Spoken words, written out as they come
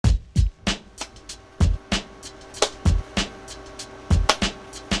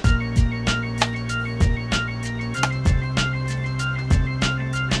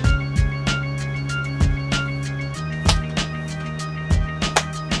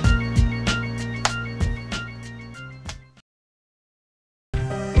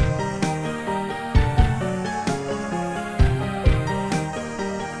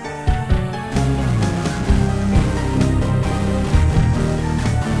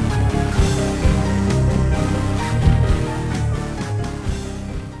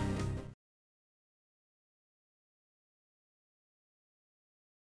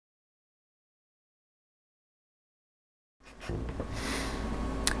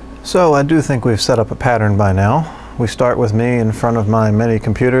So I do think we've set up a pattern by now. We start with me in front of my many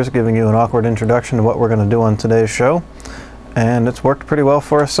computers giving you an awkward introduction to what we're going to do on today's show, and it's worked pretty well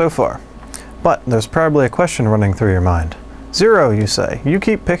for us so far. But there's probably a question running through your mind. Zero, you say, you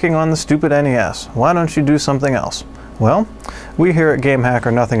keep picking on the stupid NES. Why don't you do something else? Well, we here at Game.Hack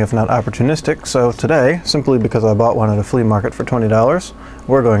are nothing if not opportunistic, so today, simply because I bought one at a flea market for $20,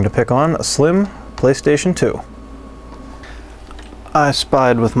 we're going to pick on a slim PlayStation 2. I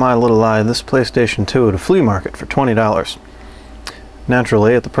spied with my little eye this PlayStation 2 at a flea market for $20.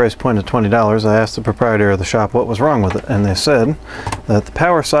 Naturally, at the price point of $20, I asked the proprietor of the shop what was wrong with it, and they said that the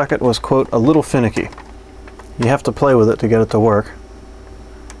power socket was, quote, a little finicky. You have to play with it to get it to work,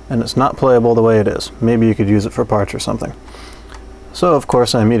 and it's not playable the way it is. Maybe you could use it for parts or something. So, of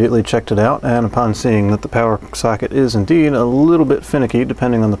course, I immediately checked it out, and upon seeing that the power socket is indeed a little bit finicky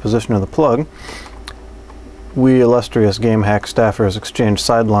depending on the position of the plug, we illustrious Game.Hack staffers exchanged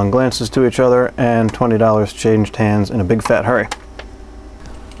sidelong glances to each other, and $20 changed hands in a big fat hurry.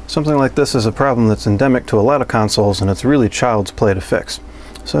 Something like this is a problem that's endemic to a lot of consoles, and it's really child's play to fix.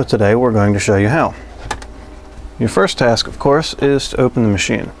 So today we're going to show you how. Your first task, of course, is to open the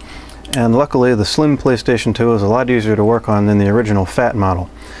machine. And luckily the slim PlayStation 2 is a lot easier to work on than the original fat model.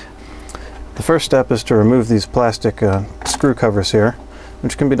 The first step is to remove these plastic screw covers here,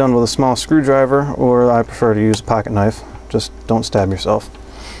 which can be done with a small screwdriver, or I prefer to use a pocket knife. Just don't stab yourself.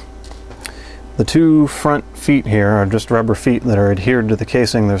 The two front feet here are just rubber feet that are adhered to the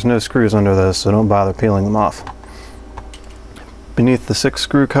casing. There's no screws under those, so don't bother peeling them off. Beneath the 6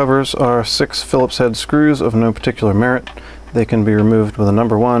 screw covers are 6 Phillips head screws of no particular merit. They can be removed with a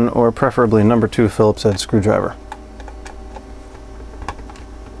number 1 or preferably number 2 Phillips head screwdriver.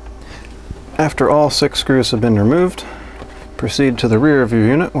 After all 6 screws have been removed, proceed to the rear of your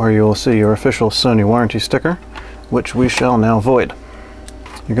unit where you will see your official Sony warranty sticker, which we shall now void.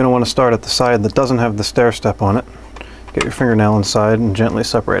 You're going to want to start at the side that doesn't have the stair step on it. Get your fingernail inside and gently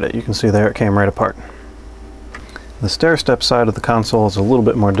separate it. You can see there it came right apart. The stair step side of the console is a little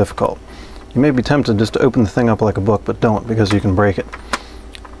bit more difficult. You may be tempted just to open the thing up like a book, but don't, because you can break it.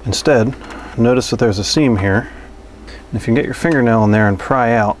 Instead, notice that there's a seam here, and if you can get your fingernail in there and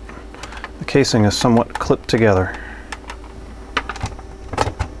pry out, the casing is somewhat clipped together.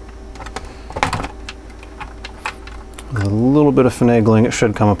 With a little bit of finagling, it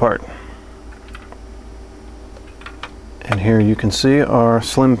should come apart. And here you can see our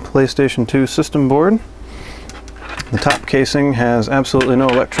slim PlayStation 2 system board. The top casing has absolutely no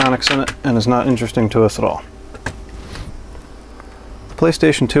electronics in it and is not interesting to us at all. The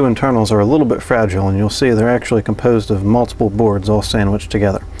PlayStation 2 internals are a little bit fragile, and you'll see they're actually composed of multiple boards all sandwiched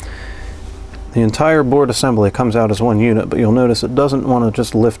together. The entire board assembly comes out as one unit, but you'll notice it doesn't want to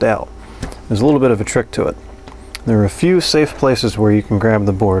just lift out. There's a little bit of a trick to it. There are a few safe places where you can grab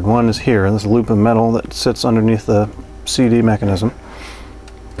the board. One is here, this loop of metal that sits underneath the CD mechanism.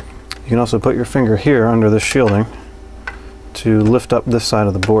 You can also put your finger here under this shielding to lift up this side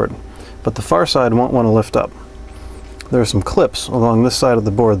of the board, but the far side won't want to lift up. There are some clips along this side of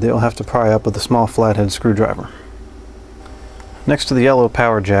the board that you'll have to pry up with a small flathead screwdriver. Next to the yellow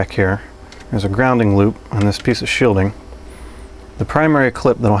power jack here, there's a grounding loop on this piece of shielding. The primary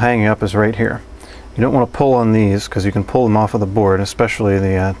clip that'll hang you up is right here. You don't want to pull on these because you can pull them off of the board, especially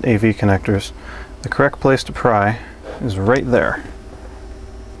the AV connectors. The correct place to pry is right there.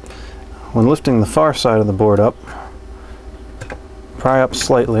 When lifting the far side of the board up, pry up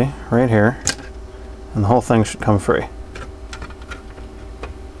slightly right here, and the whole thing should come free.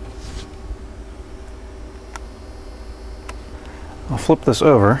 I'll flip this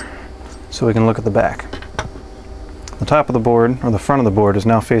over so we can look at the back. The top of the board, or the front of the board, is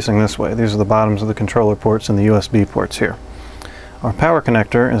now facing this way. These are the bottoms of the controller ports and the USB ports here. Our power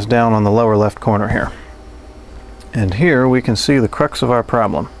connector is down on the lower left corner here. And here we can see the crux of our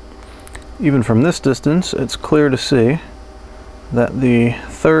problem. Even from this distance, it's clear to see that the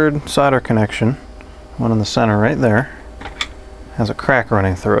third solder connection, one in the center right there, has a crack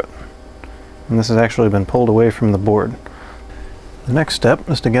running through it. And this has actually been pulled away from the board. The next step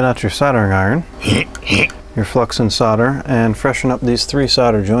is to get out your soldering iron, your flux and solder, and freshen up these 3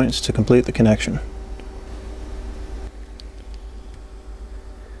 solder joints to complete the connection.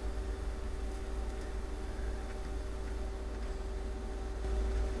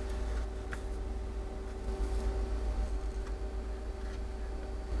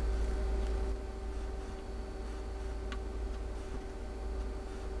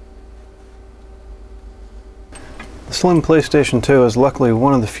 The slim PlayStation 2 is luckily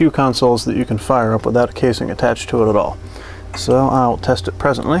one of the few consoles that you can fire up without a casing attached to it at all. So I'll test it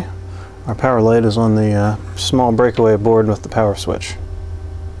presently Our power light is on the small breakaway board with the power switch.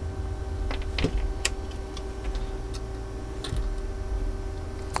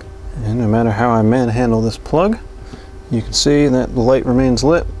 And no matter how I manhandle this plug, you can see that the light remains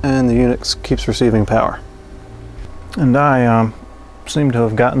lit and the unit keeps receiving power. And I seem to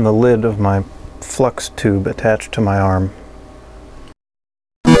have gotten the lid of my flux tube attached to my arm.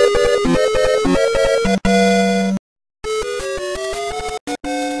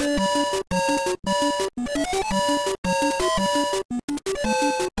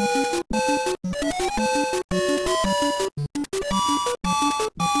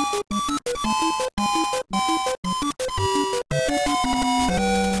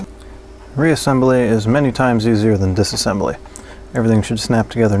 Reassembly is many times easier than disassembly. Everything should snap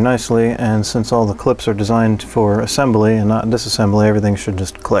together nicely, and since all the clips are designed for assembly and not disassembly, everything should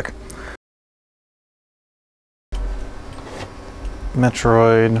just click.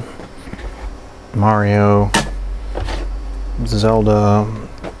 Metroid, Mario, Zelda,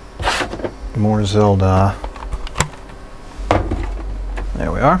 more Zelda.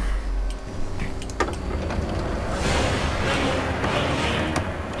 There we are.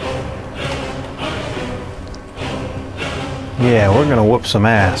 Yeah, we're gonna whoop some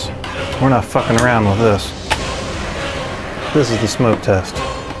ass. We're not fucking around with this. This is the smoke test.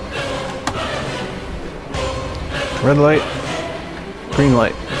 Red light, green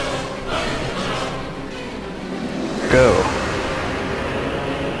light. Go.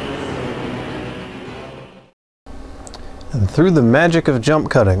 And through the magic of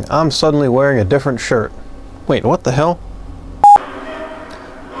jump cutting, I'm suddenly wearing a different shirt. Wait, what the hell?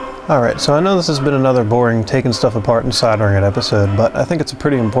 Alright, so I know this has been another boring taking stuff apart and soldering it episode, but I think it's a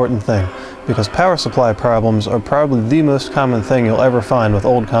pretty important thing, because power supply problems are probably the most common thing you'll ever find with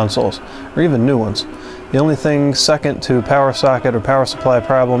old consoles, or even new ones. The only thing second to power socket or power supply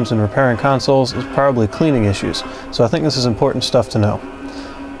problems in repairing consoles is probably cleaning issues, so I think this is important stuff to know.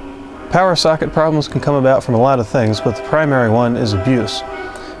 Power socket problems can come about from a lot of things, but the primary one is abuse.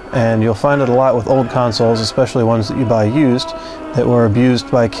 And you'll find it a lot with old consoles, especially ones that you buy used, that were abused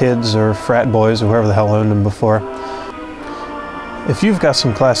by kids or frat boys or whoever the hell owned them before. If you've got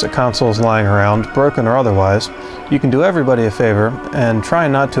some classic consoles lying around, broken or otherwise, you can do everybody a favor and try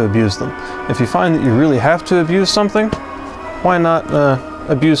not to abuse them. If you find that you really have to abuse something, why not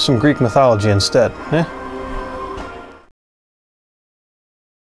abuse some Greek mythology instead, eh?